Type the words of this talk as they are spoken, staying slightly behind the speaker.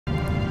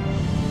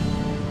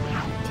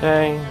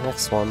Okay,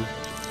 next one.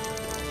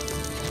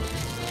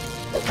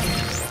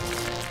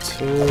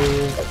 2.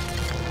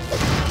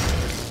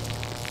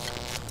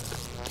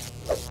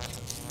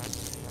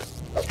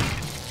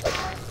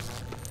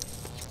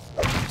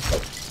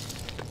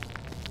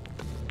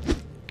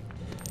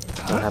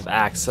 Don't have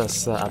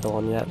access to the other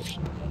one yet.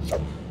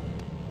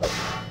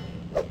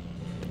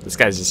 This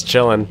guy's just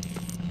chilling.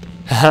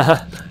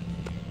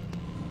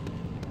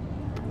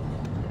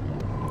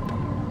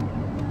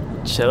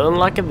 Chilling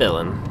like a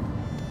villain.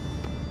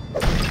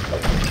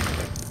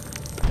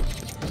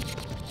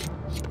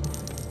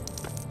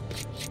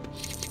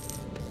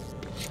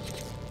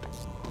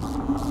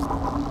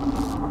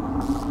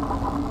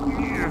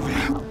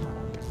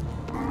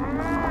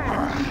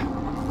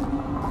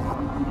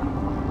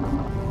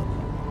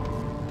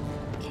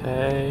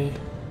 Okay.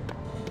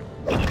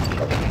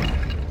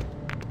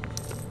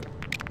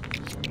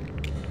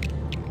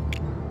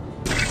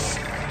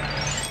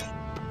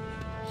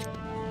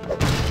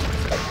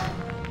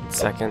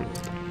 Second.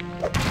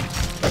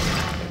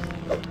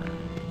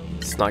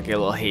 Let's not get a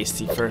little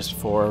hasty first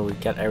before we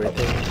get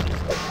everything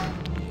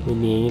we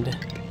need.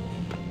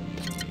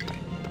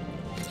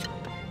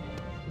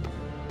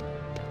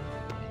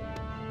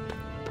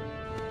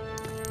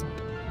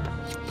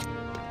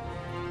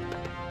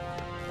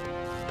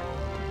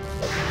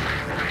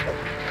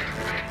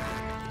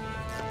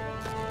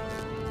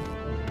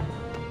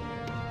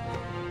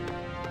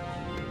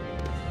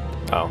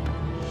 Oh,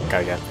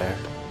 gotta get there.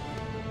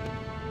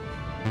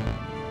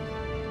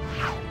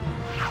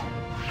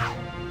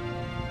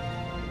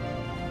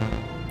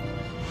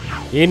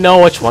 You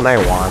know which one I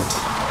want.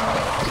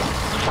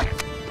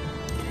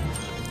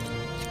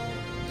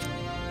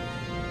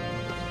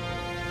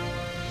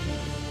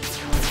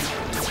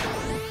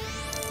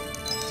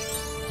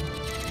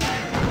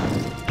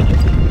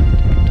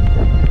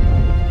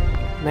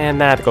 Man,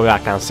 I had to go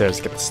back downstairs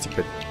to get the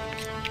stupid.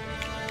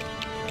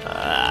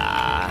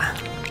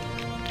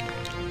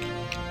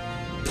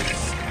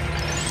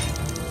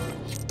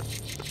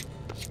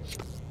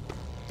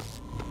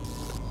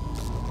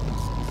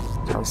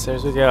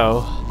 Downstairs we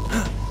go.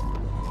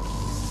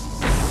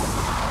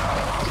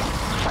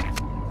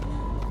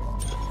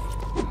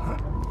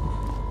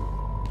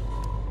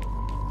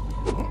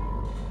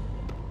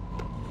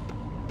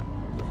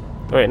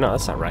 Wait, no,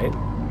 that's not right.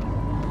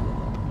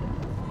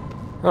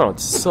 Oh,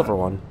 it's a silver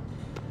one.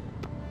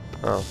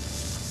 Oh.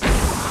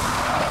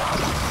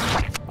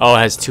 Oh, it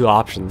has 2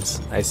 options.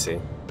 I see.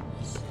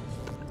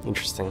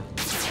 Interesting.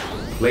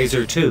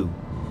 Laser 2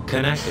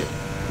 connected.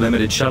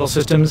 Limited shuttle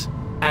systems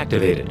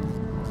activated.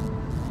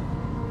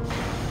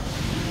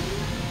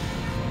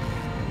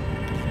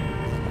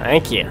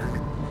 Thank you.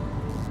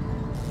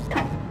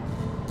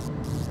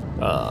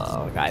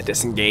 Oh, gotta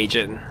disengage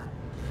it.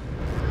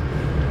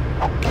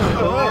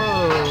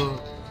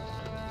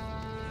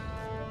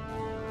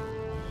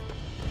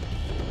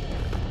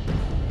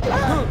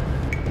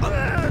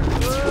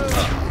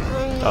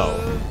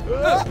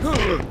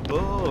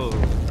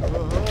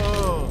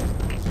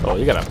 Oh,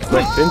 you got a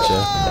quick, didn't you?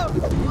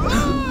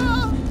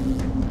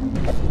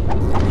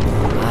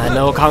 I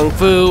know Kung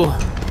Fu.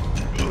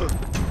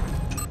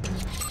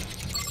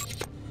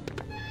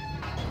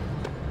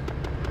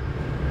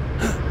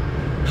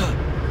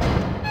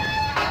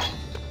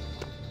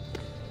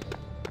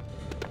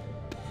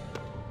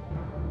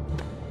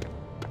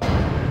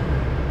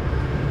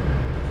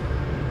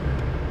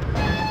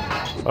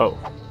 Oh.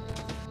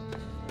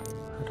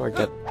 How do I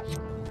get...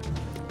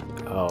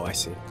 Oh, I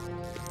see.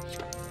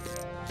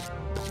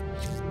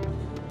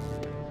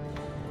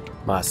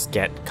 Must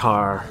get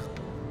car.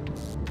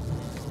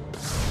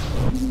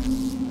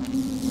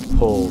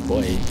 Oh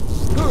boy.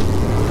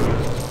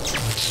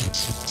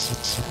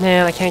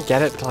 Man, I can't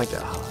get it till I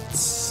get... Oh, it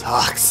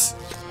sucks.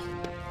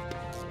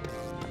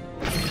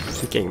 I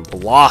keep getting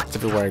blocked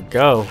everywhere I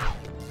go.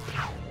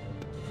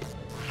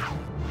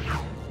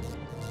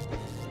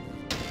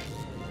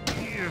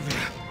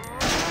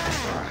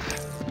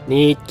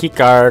 Need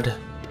keycard.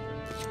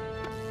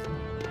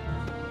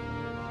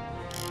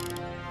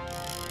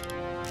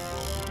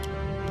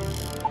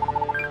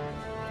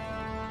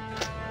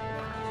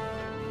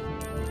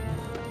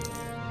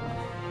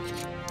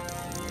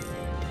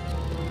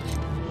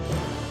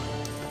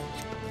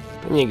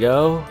 There you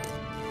go.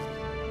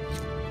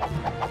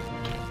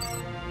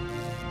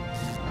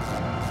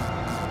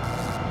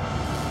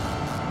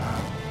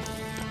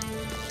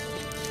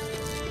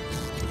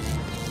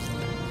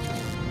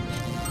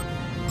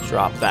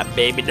 Drop that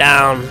baby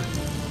down.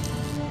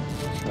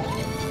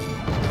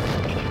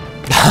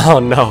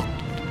 Oh no.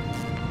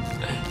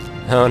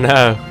 Oh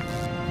no.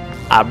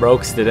 I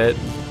broke-sted it.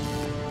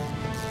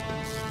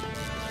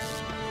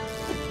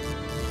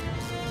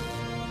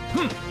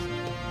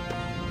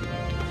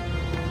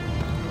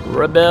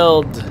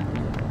 Rebuild.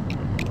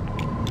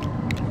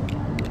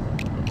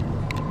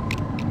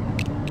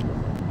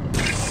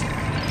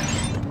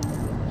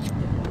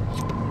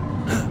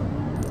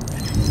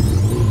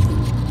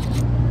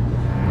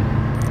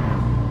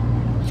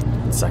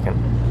 Second.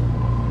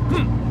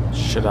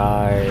 Should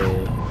I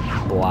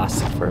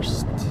blast it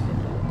first?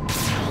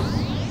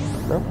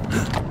 No?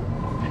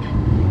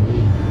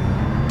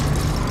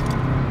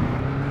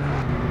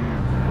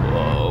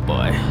 Oh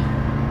boy.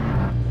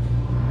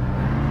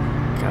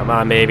 Come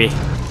on, baby.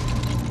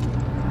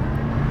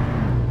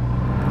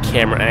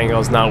 Camera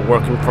angle's not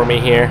working for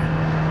me here.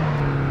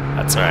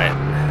 That's alright.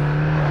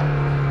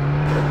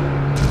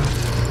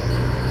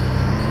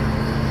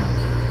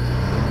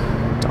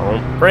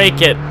 Don't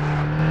break it.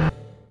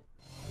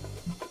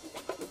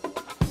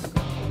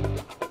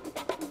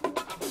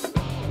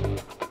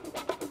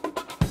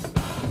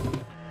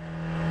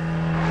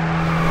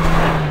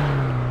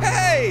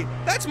 Hey,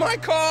 that's my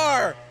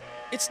car!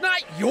 It's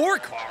not your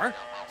car.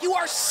 You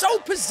are so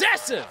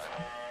possessive.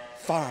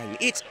 Fine,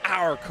 it's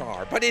our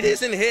car, but it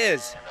isn't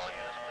his.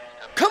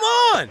 Come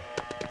on!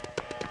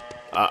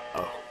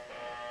 Uh-oh.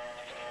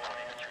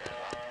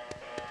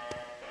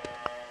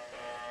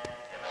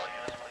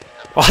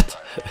 What?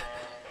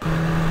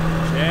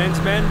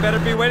 Chance men better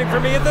be waiting for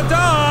me at the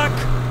dock!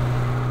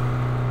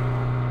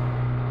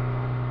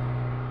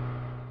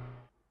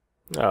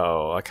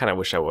 Oh, I kind of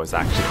wish I was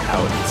actually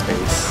out in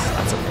space.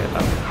 That's okay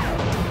though.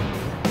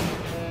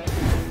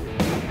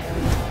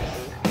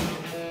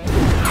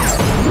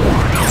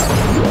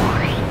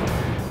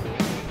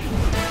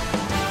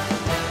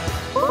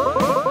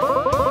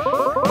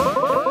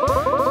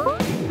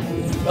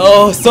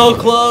 Oh, so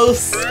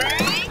close!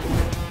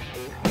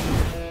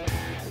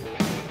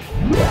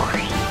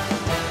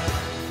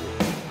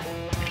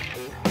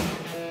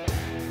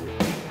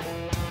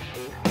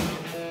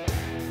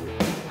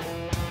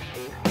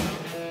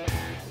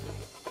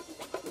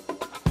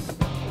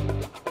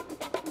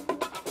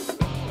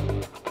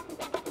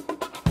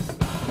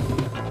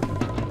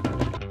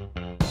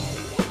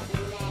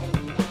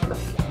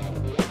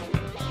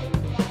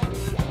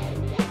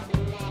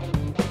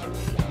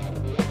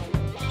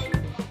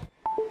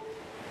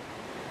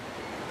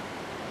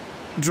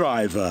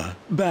 Driver,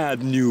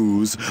 bad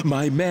news.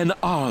 My men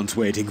aren't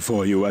waiting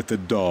for you at the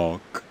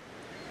dock.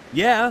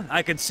 Yeah,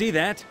 I could see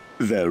that.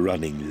 They're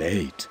running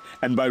late.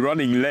 And by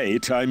running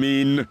late, I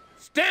mean...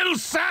 Still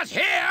sat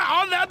here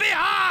on their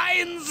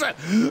behinds!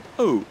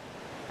 Oh,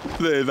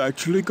 they've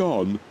actually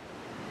gone.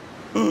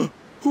 Who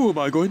am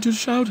I going to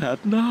shout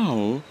at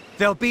now?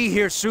 They'll be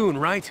here soon,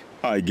 right?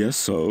 I guess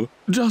so.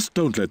 Just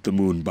don't let the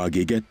moon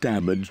buggy get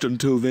damaged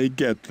until they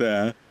get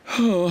there.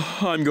 Oh,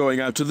 I'm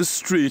going out to the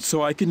street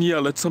so I can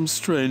yell at some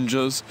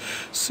strangers.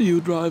 See you,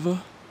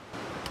 driver.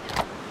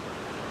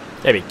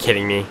 You'd be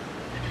kidding me.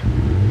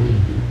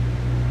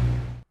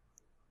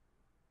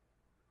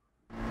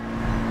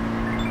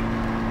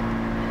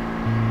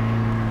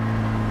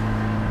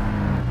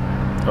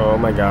 Oh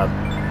my god.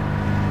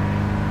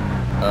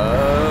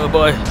 Oh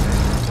boy.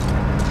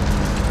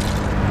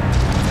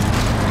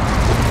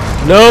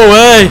 No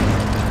way!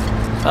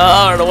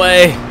 Out of the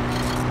way!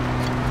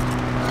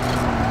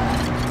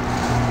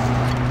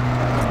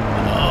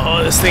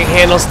 Oh, this thing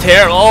handles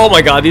terrible. Oh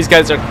my god, these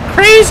guys are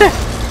crazy!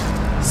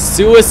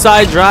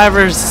 Suicide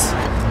drivers.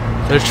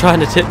 They're trying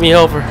to tip me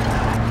over.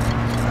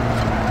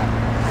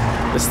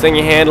 This thing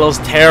handles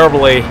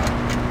terribly.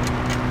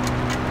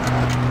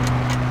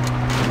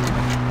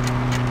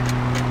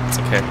 It's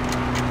okay.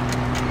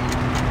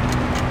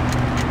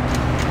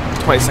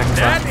 20 seconds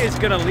left. That is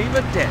gonna leave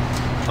a dent.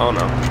 Oh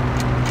no.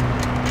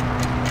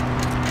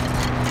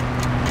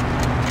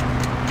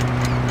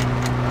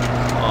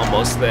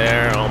 Almost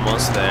there,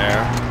 almost there.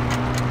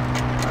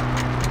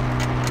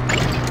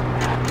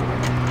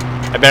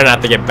 I better not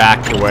have to get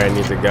back to where I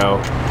need to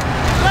go.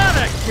 Not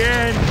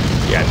again!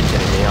 You gotta be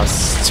kidding me. I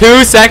was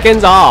 2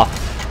 seconds off.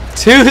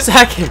 2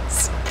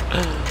 seconds.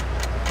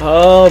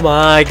 Oh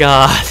my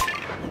god.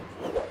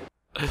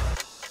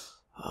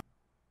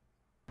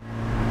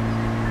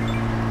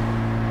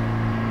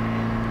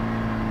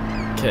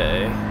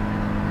 Okay.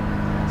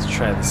 Let's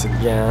try this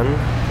again.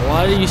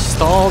 What are you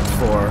stalled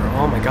for?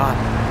 Oh my god.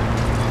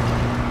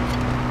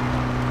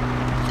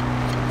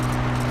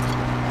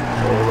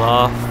 Hold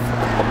off a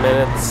couple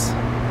minutes.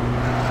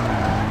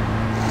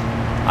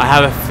 I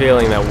have a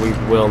feeling that we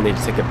will need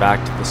to take it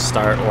back to the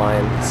start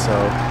line, so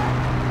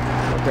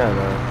we're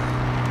gonna...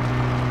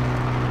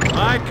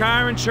 My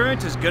car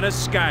insurance is gonna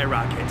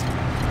skyrocket.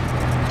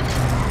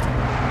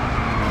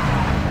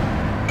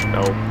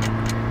 No.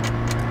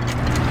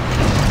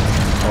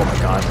 Oh my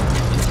god.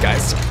 These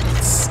guys.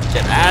 Let's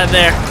get out of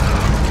there.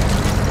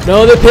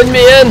 No, they pinned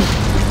me in.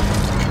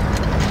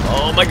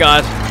 Oh my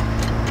god.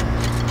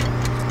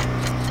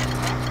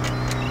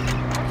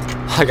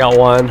 I got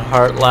 1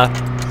 heart left.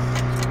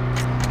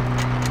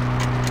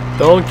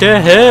 Don't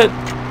get hit.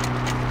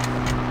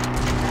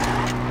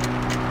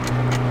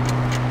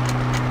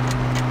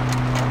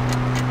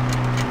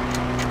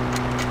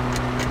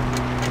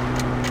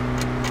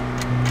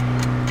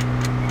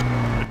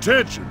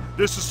 Attention,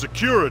 this is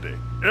security.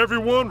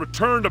 Everyone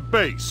return to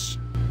base.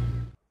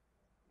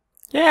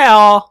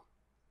 Yeah.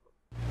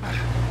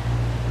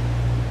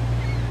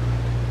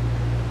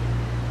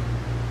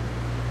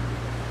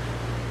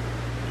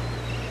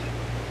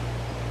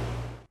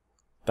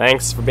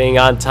 Thanks for being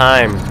on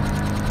time,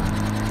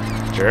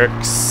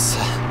 jerks.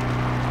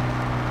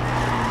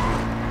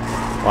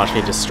 Watch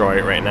me destroy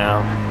it right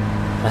now.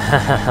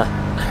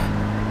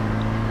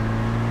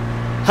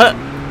 Huh.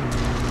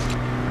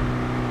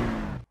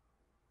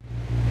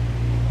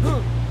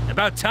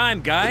 About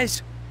time,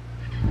 guys.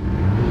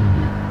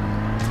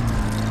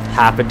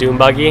 Half a doom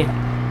buggy.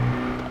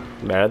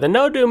 Better than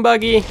no doom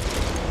buggy.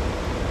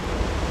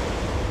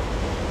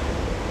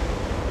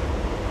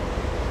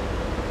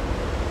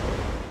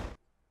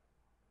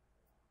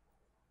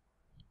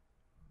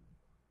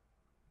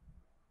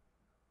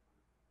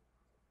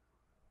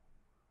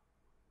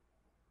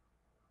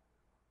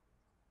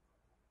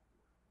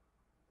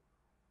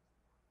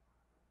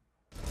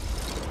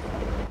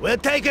 We'll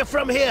take it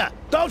from here.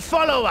 Don't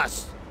follow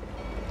us.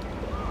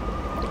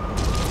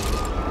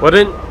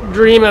 Wouldn't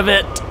dream of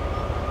it.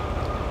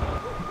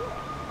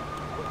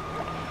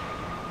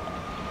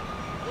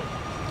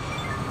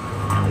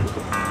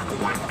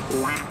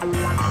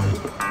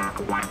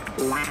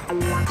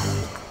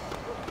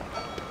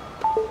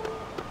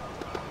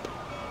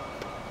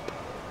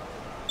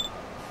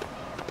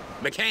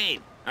 McCain,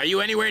 are you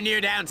anywhere near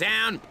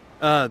downtown?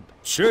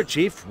 Sure,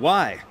 Chief.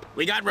 Why?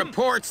 We got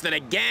reports that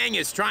a gang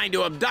is trying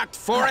to abduct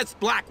Forrest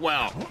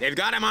Blackwell. They've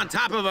got him on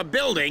top of a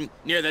building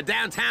near the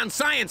downtown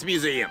Science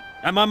Museum.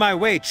 I'm on my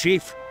way,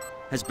 Chief.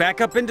 Has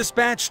backup been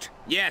dispatched?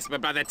 Yes,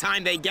 but by the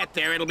time they get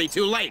there, it'll be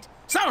too late.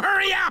 So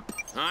hurry up!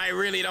 I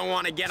really don't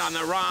want to get on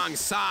the wrong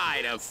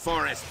side of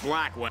Forrest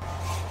Blackwell.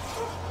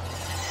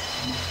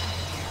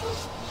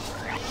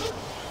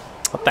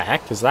 What the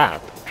heck is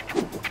that?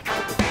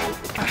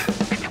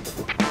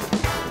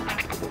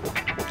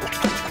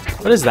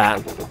 What is that?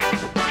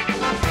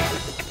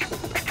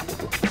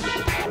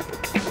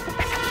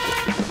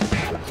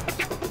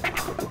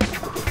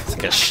 It's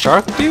like a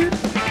shark, dude?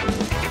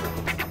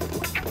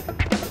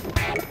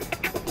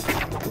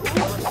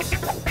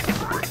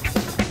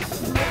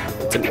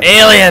 It's an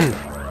alien!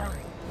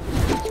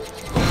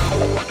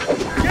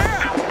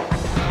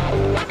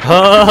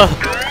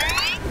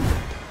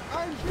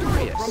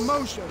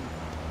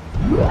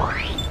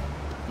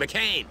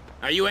 McCain,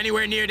 are you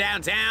anywhere near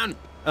downtown?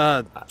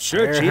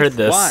 Sure, I Chief. heard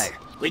this. Why?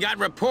 We got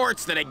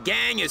reports that a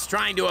gang is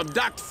trying to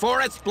abduct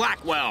Forrest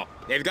Blackwell.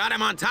 They've got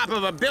him on top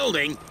of a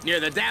building near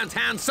the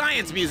downtown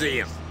Science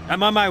Museum.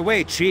 I'm on my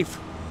way, Chief.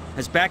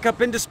 Has backup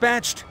been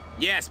dispatched?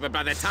 Yes, but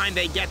by the time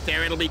they get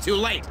there, it'll be too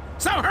late.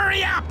 So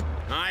hurry up!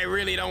 I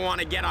really don't want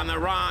to get on the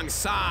wrong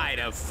side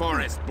of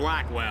Forrest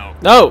Blackwell.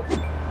 No!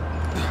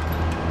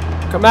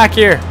 Come back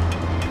here.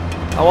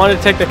 I want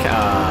to take the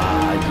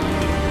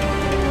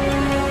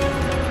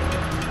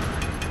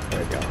There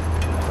we go.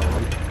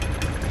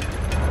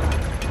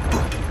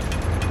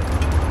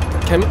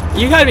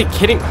 You gotta be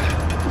kidding.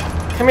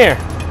 Come here.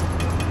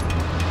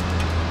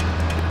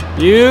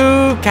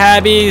 You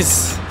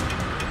cabbies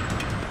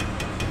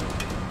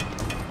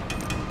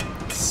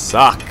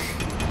suck.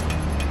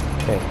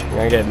 Okay, I'm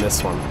gonna get in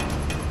this one.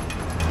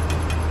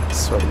 I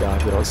swear to God,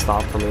 if you don't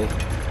stop for me.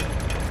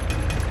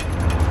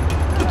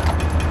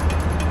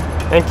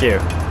 Thank you.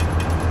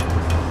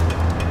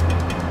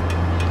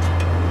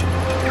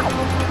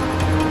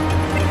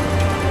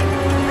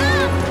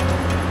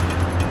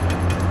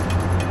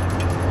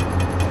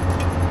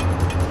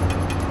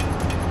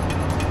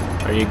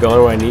 Are you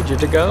going where I need you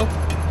to go?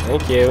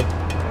 Thank you.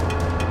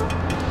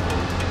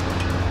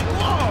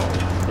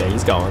 Yeah,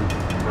 he's going.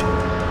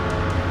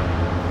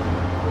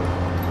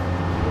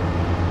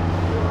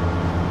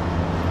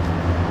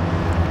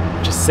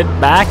 Just sit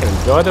back and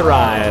enjoy the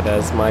ride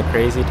as my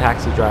crazy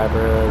taxi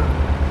driver.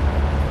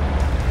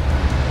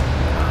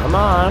 Come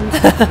on.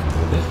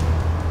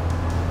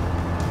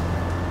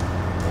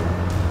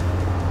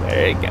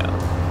 There you go.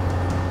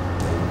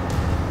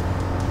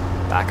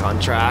 Back on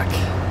track.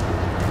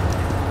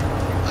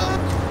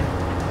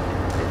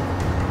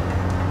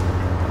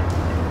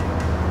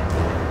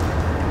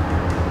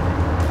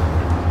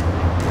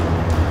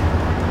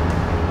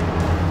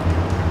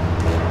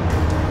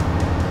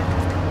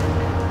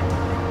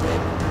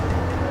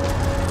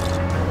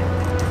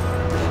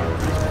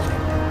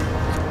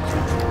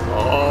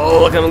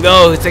 Look at him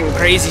go, he's taking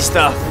crazy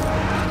stuff.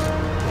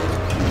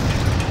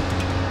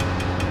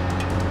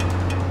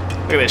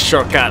 Look at this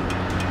shortcut.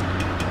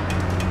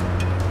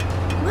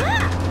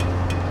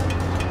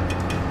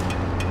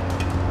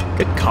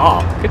 Good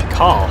call, good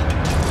call.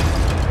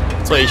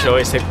 That's why you should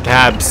always take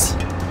cabs.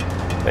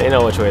 They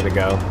know which way to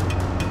go.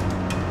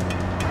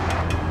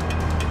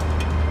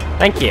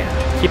 Thank you.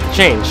 Keep the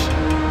change.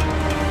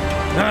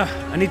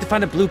 I need to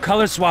find a blue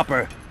color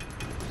swapper.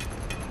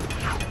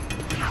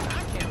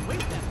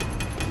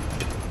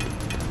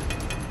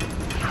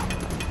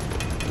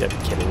 You're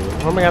kidding me.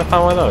 Where am I gonna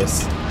find one of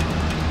those?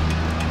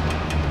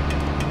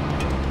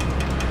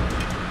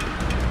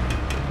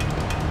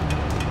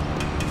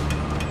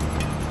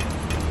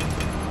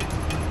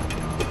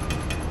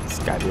 It's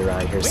gotta be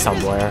around here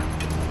somewhere.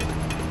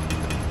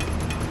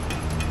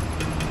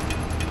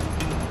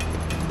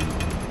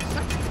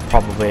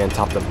 Probably on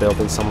top of the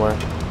building somewhere.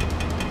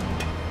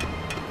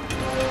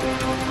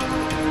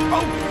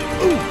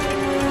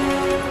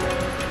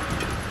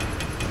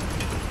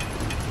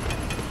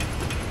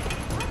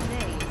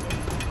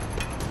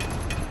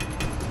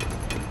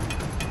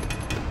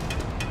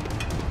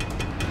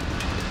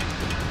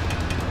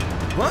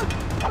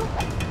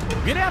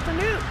 Good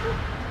afternoon.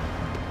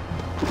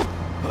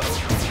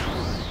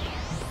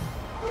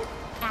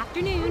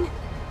 Afternoon.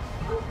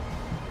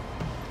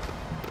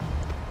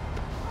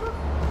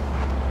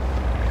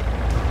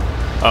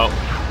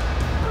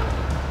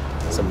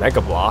 Oh. It's a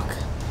Mega Block.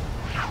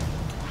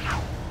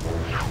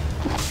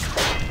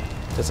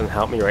 Doesn't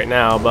help me right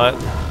now, but